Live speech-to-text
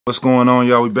What's going on,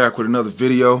 y'all? We back with another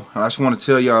video, and I just want to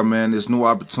tell y'all, man, this new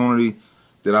opportunity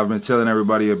that I've been telling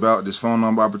everybody about, this phone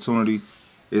number opportunity,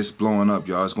 it's blowing up,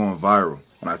 y'all. It's going viral.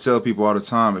 And I tell people all the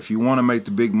time, if you want to make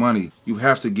the big money, you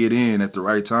have to get in at the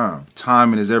right time.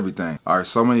 Timing is everything. All right,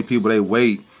 so many people, they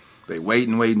wait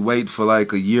and wait for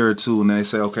like a year or two, and then they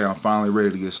say, okay, I'm finally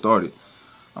ready to get started.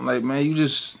 I'm like, man, you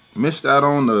just missed out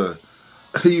on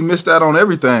you missed out on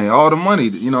everything, all the money.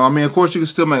 You know, I mean, of course you can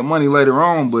still make money later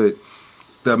on, but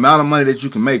the amount of money that you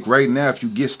can make right now, if you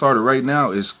get started right now,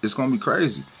 it's gonna be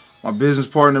crazy. My business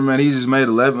partner, man, he just made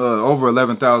over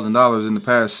 $11,000 in the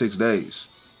past 6 days.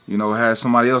 You know, had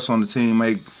somebody else on the team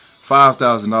make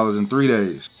 $5,000 in 3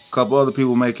 days. A couple other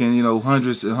people making, you know,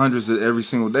 hundreds and hundreds every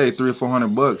single day, $300 or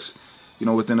 $400, you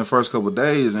know, within the first couple of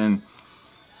days, and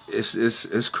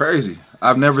it's crazy.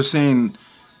 I've never seen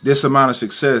this amount of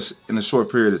success in a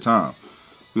short period of time.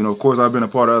 You know, of course, I've been a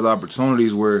part of other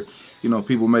opportunities where, you know,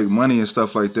 people make money and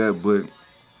stuff like that, but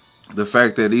the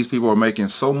fact that these people are making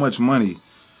so much money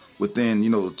within, you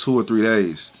know, 2 or 3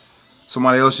 days.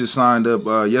 Somebody else just signed up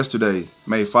yesterday,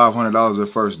 made $500 their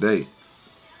first day.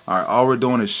 All right, all we're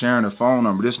doing is sharing a phone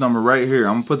number. This number right here,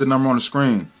 I'm gonna put the number on the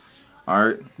screen. All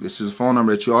right, this is a phone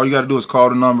number that all you gotta do is call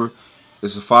the number.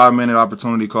 It's a 5-minute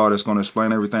opportunity call that's gonna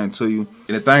explain everything to you.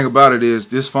 And the thing about it is,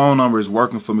 this phone number is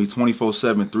working for me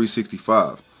 24/7,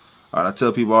 365. All right, I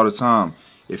tell people all the time,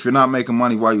 if you're not making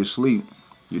money while you sleep,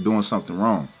 you're doing something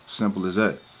wrong. Simple as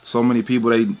that. So many people,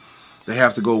 they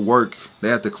have to go work. They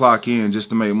have to clock in just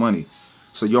to make money.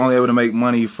 So you're only able to make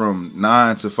money from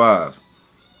 9 to 5.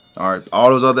 All right, all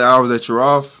those other hours that you're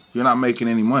off, you're not making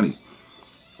any money.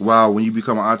 While when you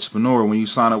become an entrepreneur, when you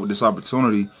sign up with this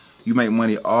opportunity, you make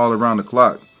money all around the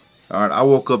clock. All right, I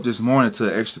woke up this morning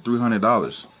to an extra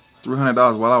 $300.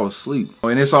 $300 while I was asleep.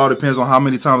 And this all depends on how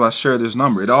many times I share this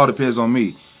number. It all depends on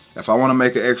me. If I want to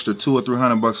make an extra $200 or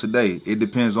 $300 a day, it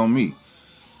depends on me.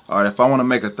 All right, if I want to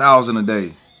make $1,000 a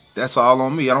day, that's all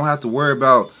on me. I don't have to worry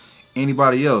about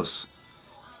anybody else.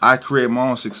 I create my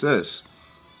own success.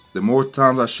 The more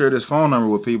times I share this phone number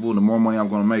with people, the more money I'm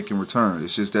going to make in return.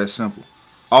 It's just that simple.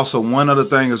 Also, one other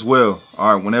thing as well.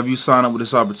 All right, whenever you sign up with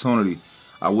this opportunity,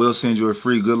 I will send you a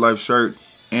free GoodLife shirt,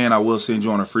 and I will send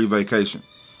you on a free vacation.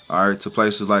 All right, to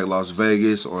places like Las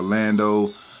Vegas,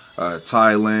 Orlando,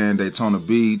 Thailand, Daytona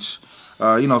Beach,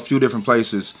 you know, a few different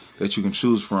places that you can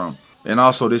choose from. And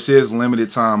also, this is limited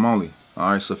time only.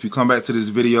 All right, so if you come back to this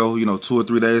video, you know, 2 or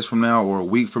 3 days from now or a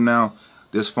week from now,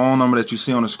 this phone number that you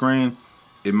see on the screen,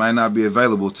 it might not be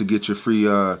available to get your free,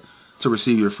 to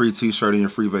receive your free t-shirt and your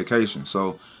free vacation.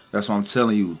 So that's what I'm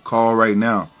telling you. Call right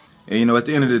now. And, you know, at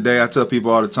the end of the day, I tell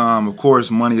people all the time, of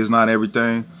course, money is not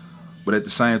everything. But at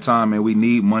the same time, man, we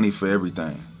need money for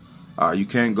everything. You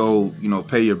can't go, you know,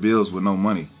 pay your bills with no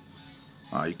money.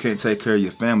 You can't take care of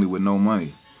your family with no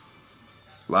money.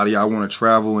 A lot of y'all want to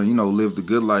travel and, you know, live the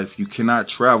good life. You cannot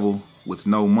travel with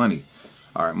no money.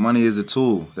 All right, money is a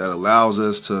tool that allows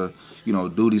us to, you know,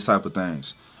 do these type of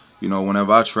things. You know,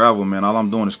 whenever I travel, man, all I'm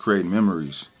doing is creating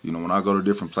memories. You know, when I go to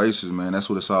different places, man, that's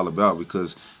what it's all about,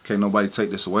 because can't nobody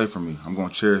take this away from me. I'm going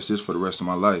to cherish this for the rest of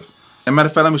my life. And matter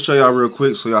of fact, let me show y'all real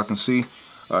quick so y'all can see.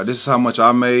 This is how much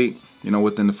I made, you know,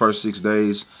 within the first 6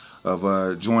 days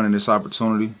of joining this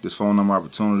opportunity, this phone number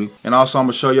opportunity. And also, I'm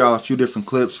going to show y'all a few different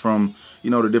clips from, you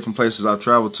know, the different places I've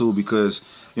traveled to, because,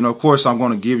 you know, of course, I'm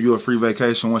going to give you a free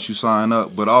vacation once you sign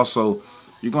up, but also,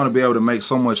 you're going to be able to make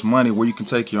so much money where you can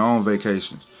take your own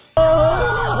vacations.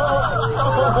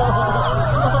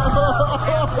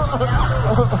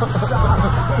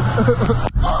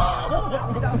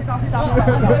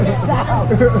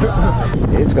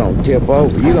 It's gonna tip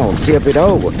over. You gonna tip it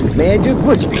over. Man, just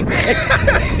push me, man.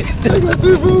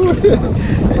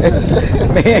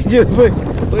 Man, just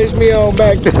push me on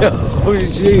back to the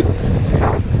ocean sheet.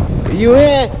 You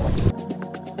in?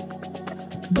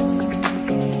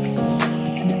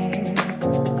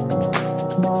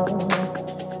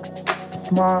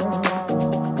 Smile.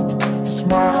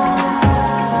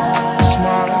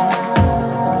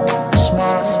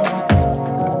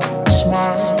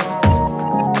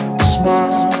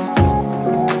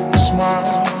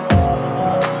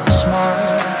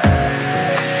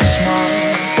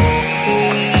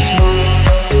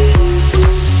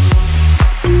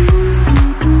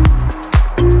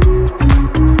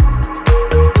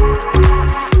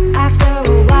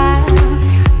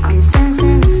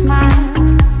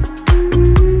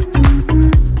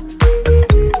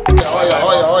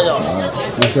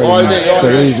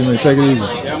 Take it easy, man. Take it easy.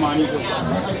 Yeah, man.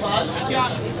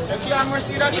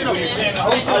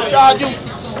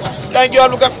 Thank you all.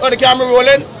 Look at the camera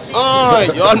rolling.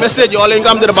 Oh, y'all miss it. Y'all ain't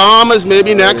come to the Bahamas.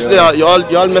 Maybe next year.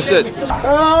 Y'all miss it.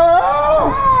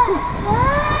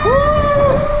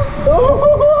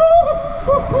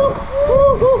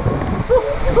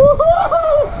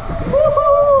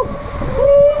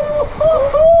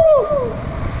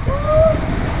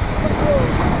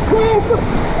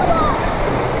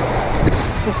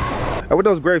 What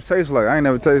those grapes taste like? I ain't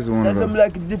never tasted one of those. That's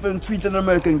like a different sweet and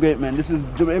American grape, man. This is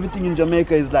everything in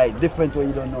Jamaica is like different what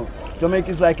you don't know.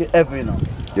 Jamaica is like heaven, you know.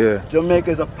 Yeah.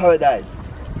 Jamaica is a paradise.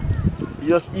 You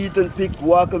just eat and pick,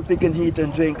 walk and pick and eat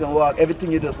and drink and walk.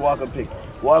 Everything you just walk and pick.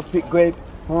 Walk, pick grape,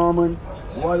 almond,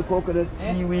 wild coconut,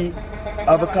 kiwi,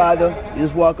 avocado. You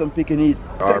just walk and pick and eat.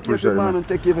 Take care of your mom and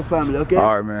take care of your family, okay?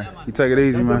 All right, man. You take it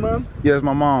easy, That's man. your mom? Yeah, it's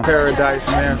my mom. Paradise,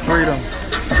 man. Freedom.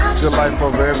 Good life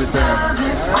over everything.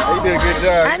 You did a good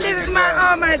job. And this is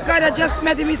my, oh my God, I just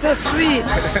met him, he's so sweet.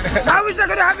 I wish I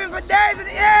could have him for days and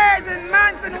years and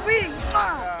months and weeks.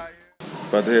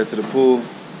 About to head to the pool.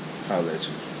 I'll let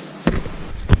you.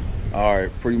 All right,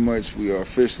 pretty much we are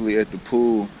officially at the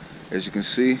pool, as you can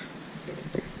see.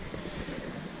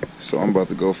 So I'm about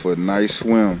to go for a nice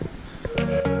swim.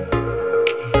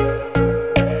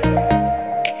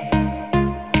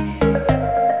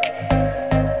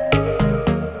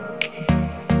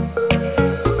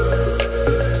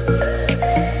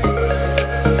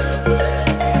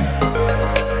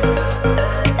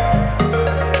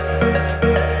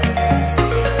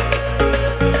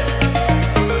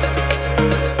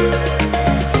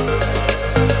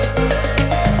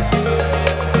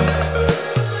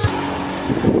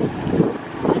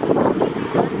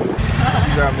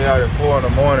 Got me out at 4 in the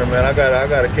morning, man. I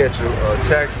gotta catch a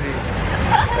taxi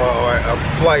or a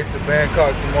flight to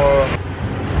Bangkok tomorrow.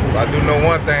 I do know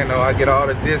one thing though, I get all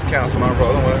the discounts when I'm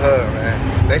rolling with her,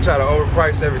 man. They try to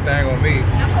overprice everything on me.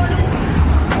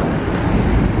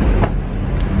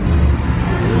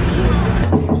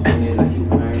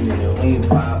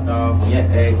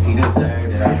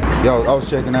 Yo, I was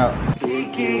checking out.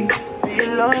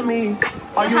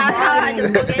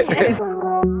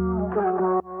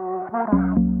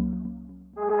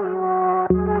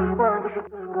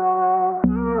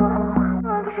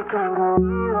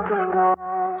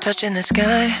 Touching the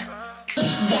sky.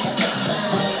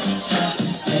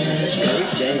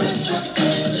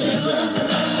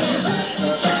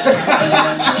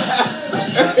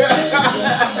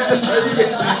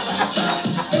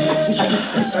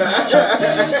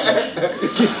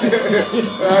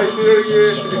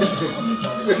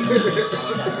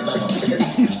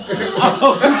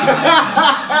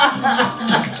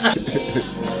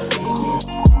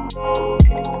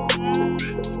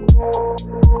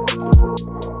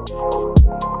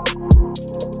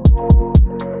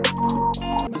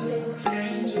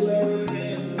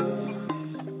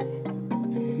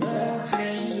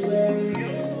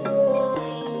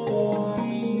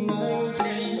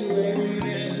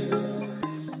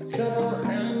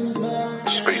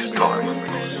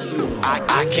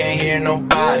 I can't hear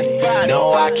nobody.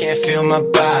 No, I can't feel my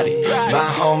body. My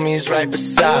homies right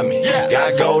beside me.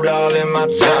 Got gold all in my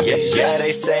tummy. Yeah,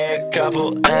 they say a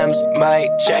couple M's might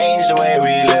change the way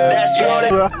we live. That's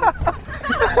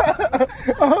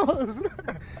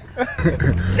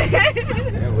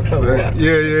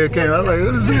Yeah, it came. I was like,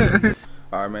 what is that?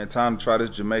 All right, man, time to try this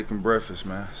Jamaican breakfast,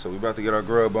 man. So we about to get our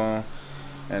grub on.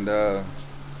 And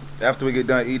after we get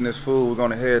done eating this food, we're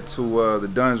gonna head to the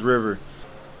Duns River.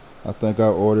 I think I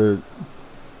ordered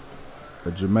a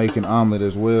Jamaican omelet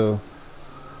as well.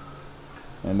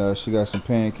 And she got some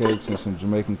pancakes and some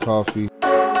Jamaican coffee.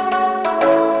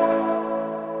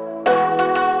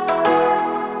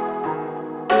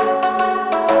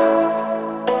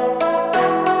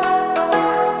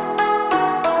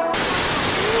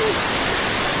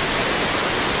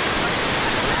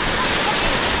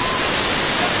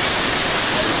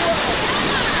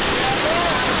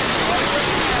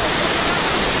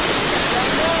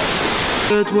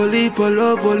 One heap of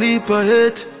love, one heap of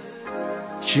hate.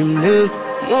 Chimney.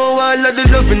 Oh, I love the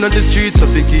loving on the streets, so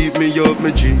they keep me up,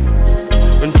 my G.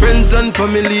 When friends and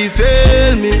family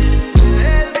fail me,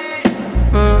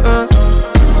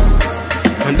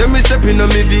 and then me stepping on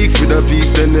me Vicks with a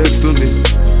beast there next to me.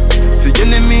 For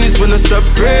enemies wanna stop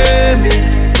praying me.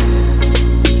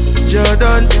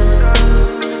 Jordan,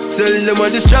 tell them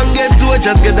I'm the strongest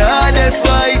soldiers get the hardest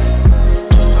fight.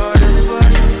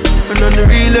 And on the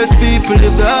realest people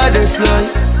live the hardest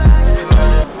life.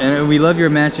 And we love your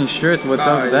matching shirts. What's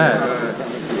up with that?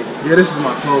 Yeah, this is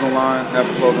my clothing line. I have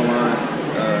a clothing line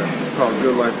called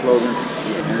GoodLife Clothing.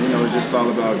 And you know, it's just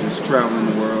all about just traveling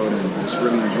the world and just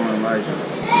really enjoying life.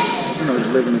 You know,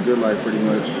 just living a good life pretty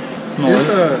much.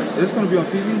 It's gonna be on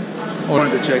TV. I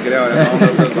wanted to check it out. I don't know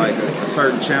if there's like a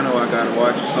certain channel I gotta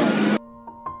watch or something.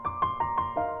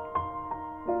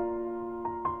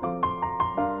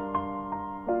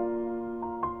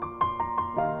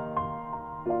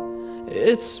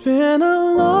 It's been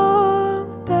a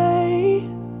long day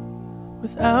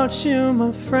without you,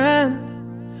 my friend,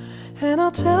 and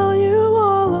I'll tell you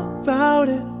all about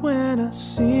it when I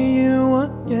see you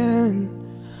again.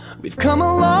 We've come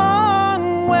a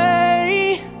long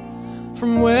way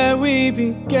from where we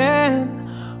began.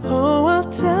 Oh, I'll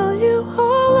tell you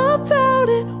all about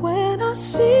it when I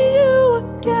see you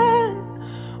again.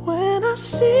 When I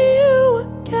see you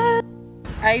again.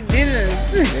 I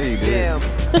didn't. There you go.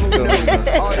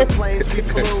 All the planes we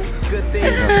flew, good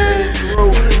things we been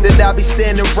through. Then I'll be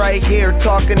standing right here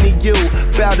talking to you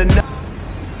about another.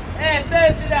 Hey,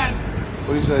 say that.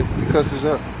 What do you say? He cussed us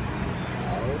up.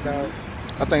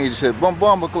 I think he just said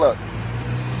bumble cluck.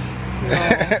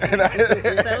 And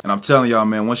I'm telling y'all,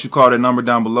 man, once you call that number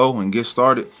down below and get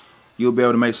started, you'll be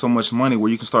able to make so much money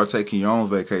where you can start taking your own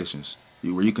vacations,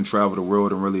 where you can travel the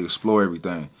world and really explore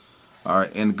everything. All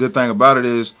right, and the good thing about it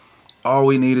is all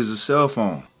we need is a cell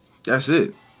phone. That's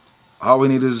it. All we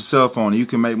need is a cell phone. You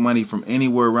can make money from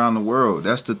anywhere around the world.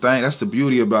 That's the thing. That's the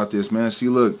beauty about this, man. See,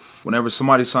 look, whenever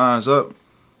somebody signs up,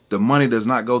 the money does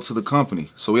not go to the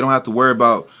company. So we don't have to worry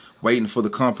about waiting for the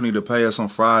company to pay us on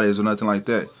Fridays or nothing like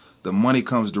that. The money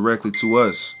comes directly to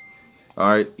us. All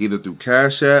right, either through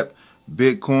Cash App,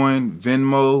 Bitcoin,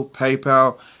 Venmo,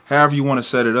 PayPal, however you want to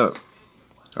set it up.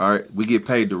 All right, we get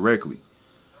paid directly.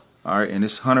 All right, and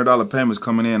it's $100 payments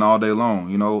coming in all day long,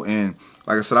 you know. And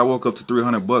like I said, I woke up to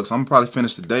 $300. I'm probably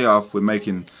finish the day off with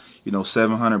making, you know,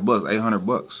 $700,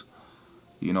 $800.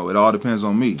 You know, it all depends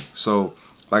on me. So,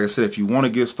 like I said, if you want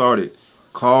to get started,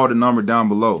 call the number down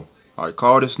below. All right,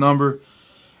 call this number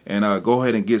and go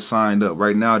ahead and get signed up.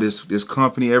 Right now, this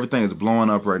company, everything is blowing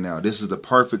up right now. This is the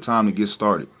perfect time to get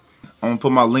started. I'm gonna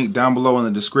put my link down below in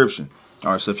the description.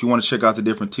 All right, so if you want to check out the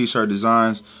different t-shirt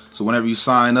designs, so whenever you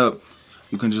sign up,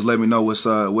 you can just let me know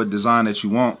what design that you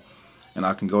want, and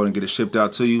I can go and get it shipped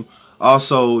out to you.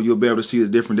 Also, you'll be able to see the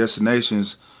different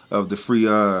destinations of the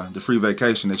free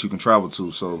vacation that you can travel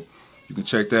to. So you can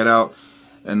check that out.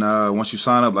 And once you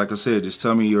sign up, like I said, just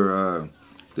tell me your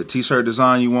the t-shirt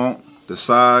design you want, the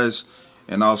size,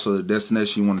 and also the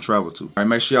destination you want to travel to. All right,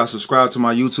 make sure y'all subscribe to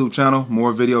my YouTube channel.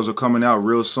 More videos are coming out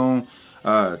real soon.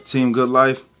 Team Good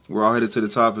Life, we're all headed to the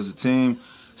top as a team.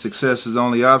 Success is the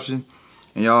only option.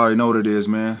 And y'all already know what it is,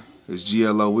 man. It's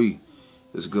GLOE.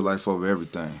 It's Good Life over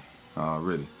everything.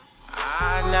 Already.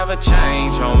 I never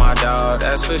change on my dog,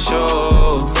 that's for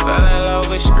sure. Fell in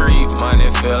love with street money,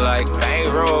 feel like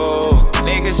bankroll.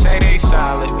 Niggas say they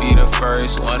solid, be the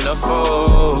first one to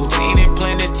fall. Seen it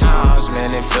plenty times,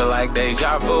 man, it feel like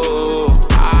deja vu.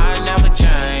 I never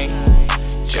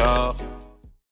change, yo.